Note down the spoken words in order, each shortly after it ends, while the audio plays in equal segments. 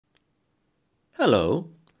Hello!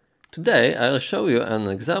 Today I'll show you an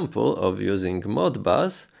example of using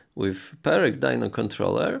Modbus with PEREK Dyno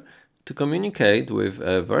controller to communicate with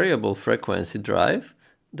a variable frequency drive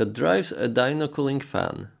that drives a dyno cooling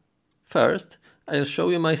fan. First, I'll show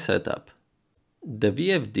you my setup. The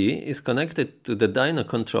VFD is connected to the dyno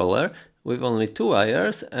controller with only two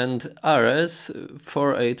wires and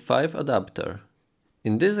RS485 adapter.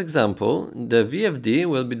 In this example, the VFD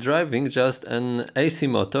will be driving just an AC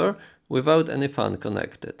motor without any fan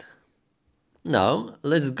connected. Now,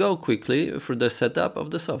 let's go quickly through the setup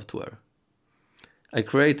of the software. I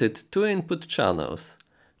created two input channels,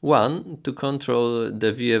 one to control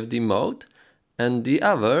the VFD mode and the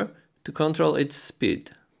other to control its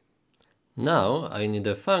speed. Now I need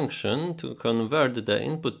a function to convert the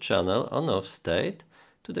input channel on-off state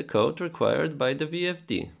to the code required by the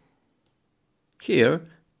VFD. Here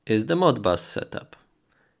is the Modbus setup.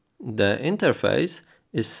 The interface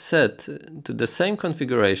is set to the same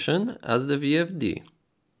configuration as the VFD.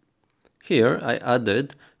 Here I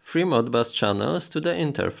added three Modbus channels to the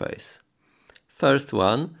interface. First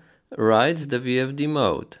one writes the VFD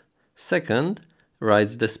mode, second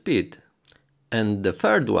writes the speed, and the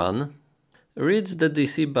third one reads the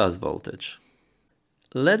DC bus voltage.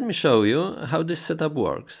 Let me show you how this setup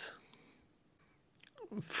works.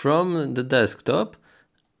 From the desktop,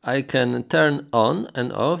 I can turn on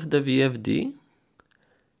and off the VFD,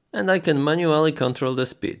 and I can manually control the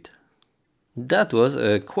speed. That was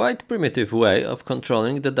a quite primitive way of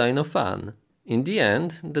controlling the dyno fan. In the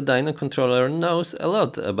end, the dyno controller knows a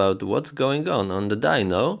lot about what's going on the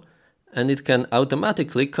dyno, and it can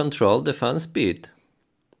automatically control the fan speed.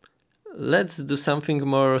 Let's do something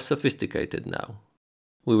more sophisticated now.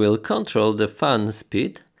 We will control the fan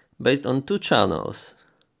speed based on two channels.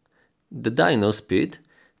 The dyno speed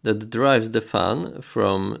that drives the fan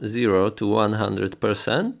from 0 to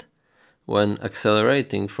 100% when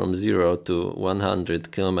accelerating from 0 to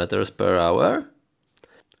 100 km per hour,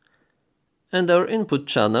 and our input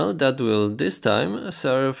channel that will this time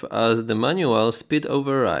serve as the manual speed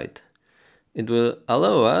override. It will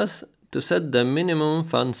allow us to set the minimum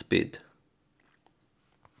fan speed.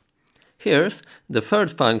 Here's the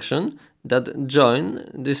third function that joins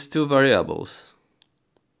these two variables.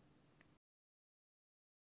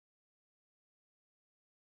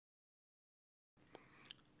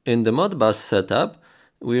 In the Modbus setup,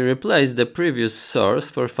 we replace the previous source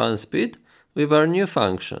for fan speed with our new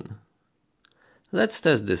function. Let's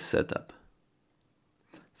test this setup.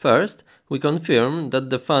 First, we confirm that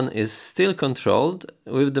the fan is still controlled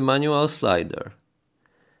with the manual slider.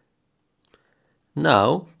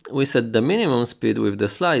 Now, we set the minimum speed with the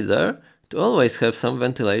slider to always have some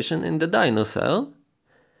ventilation in the dyno cell,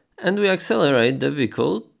 and we accelerate the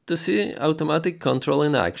vehicle to see automatic control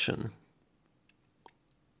in action.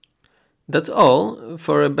 That's all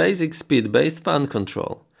for a basic speed-based fan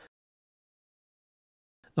control.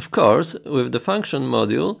 Of course, with the function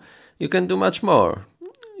module, you can do much more.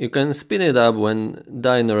 You can speed it up when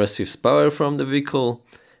dyno receives power from the vehicle.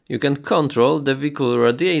 You can control the vehicle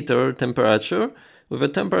radiator temperature with a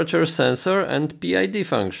temperature sensor and PID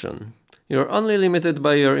function. You're only limited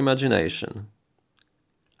by your imagination.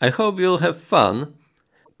 I hope you'll have fun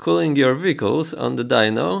cooling your vehicles on the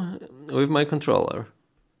dyno with my controller.